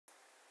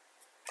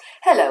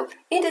Hello,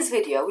 in this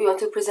video we want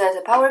to present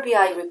a Power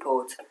BI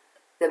report.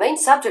 The main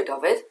subject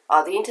of it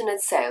are the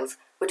internet sales,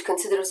 which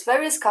considers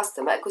various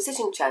customer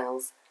acquisition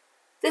channels.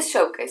 This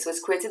showcase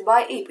was created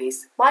by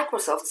EBIS,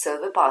 Microsoft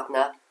Silver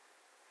Partner.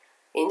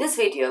 In this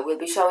video we'll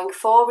be showing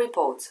 4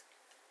 reports.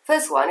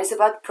 First one is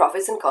about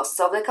profits and costs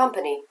of the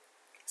company.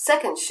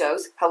 Second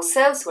shows how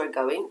sales were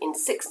going in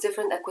 6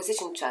 different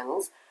acquisition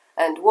channels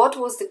and what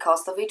was the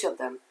cost of each of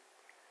them.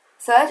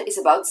 Third is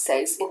about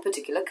sales in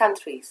particular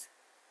countries.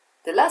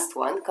 The last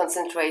one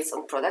concentrates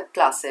on product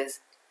classes.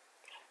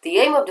 The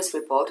aim of this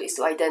report is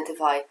to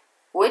identify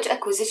which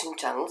acquisition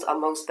channels are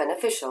most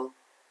beneficial,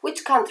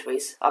 which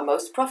countries are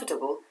most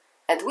profitable,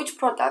 and which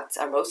products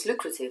are most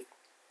lucrative.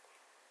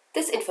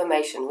 This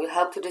information will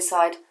help to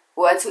decide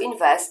where to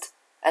invest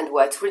and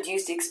where to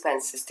reduce the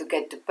expenses to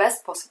get the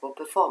best possible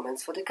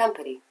performance for the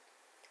company.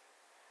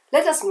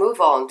 Let us move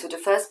on to the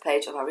first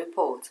page of our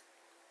report.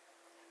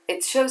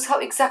 It shows how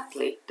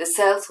exactly the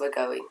sales were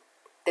going.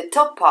 The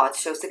top part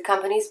shows the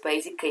company's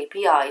basic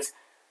KPIs,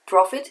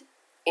 profit,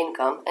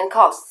 income and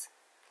costs.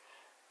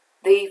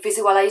 The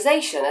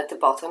visualization at the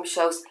bottom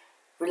shows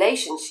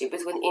relationship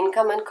between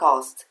income and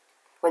cost.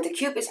 When the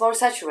cube is more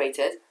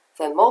saturated,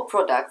 then more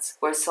products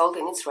were sold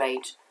in its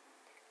range.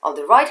 On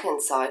the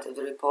right-hand side of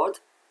the report,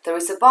 there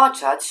is a bar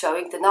chart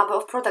showing the number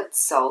of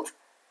products sold,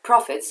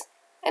 profits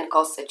and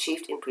costs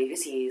achieved in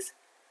previous years.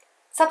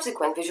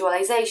 Subsequent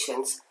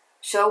visualizations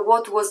show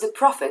what was the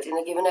profit in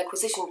a given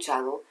acquisition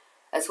channel,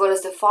 as well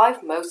as the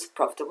 5 most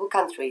profitable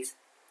countries.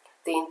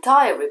 The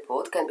entire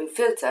report can be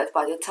filtered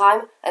by the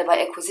time and by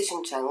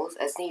acquisition channels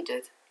as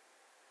needed.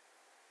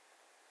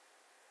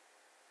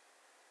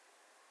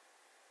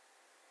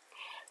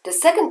 The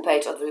second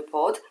page of the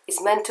report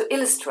is meant to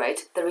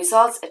illustrate the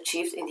results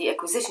achieved in the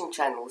acquisition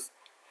channels.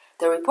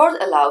 The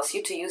report allows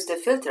you to use the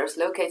filters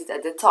located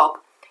at the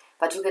top,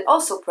 but you can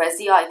also press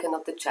the icon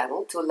of the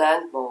channel to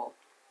learn more.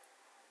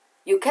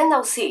 You can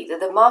now see that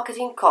the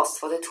marketing cost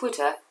for the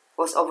Twitter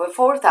was over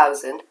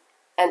 4,000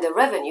 and the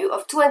revenue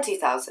of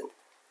 20,000.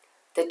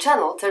 The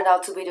channel turned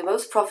out to be the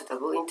most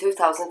profitable in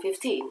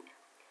 2015,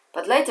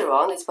 but later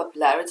on its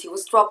popularity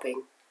was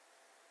dropping.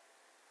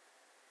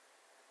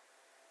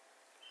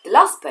 The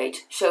last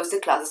page shows the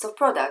classes of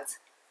products.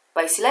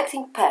 By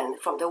selecting pen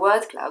from the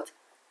word cloud,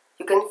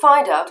 you can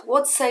find out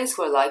what sales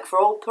were like for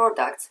all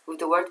products with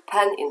the word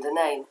pen in the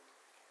name.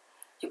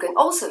 You can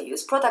also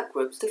use product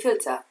groups to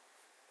filter.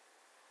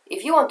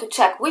 If you want to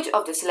check which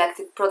of the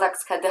selected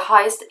products had the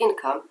highest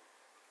income,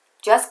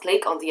 just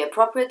click on the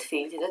appropriate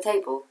field in the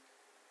table.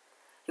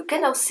 You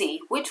can now see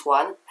which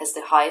one has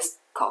the highest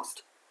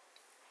cost.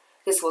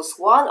 This was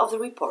one of the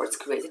reports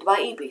created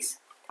by EBIS.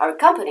 Our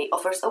company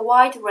offers a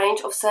wide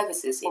range of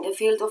services in the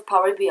field of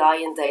Power BI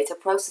and data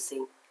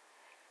processing.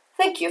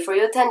 Thank you for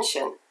your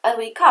attention, and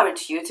we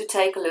encourage you to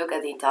take a look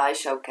at the entire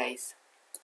showcase.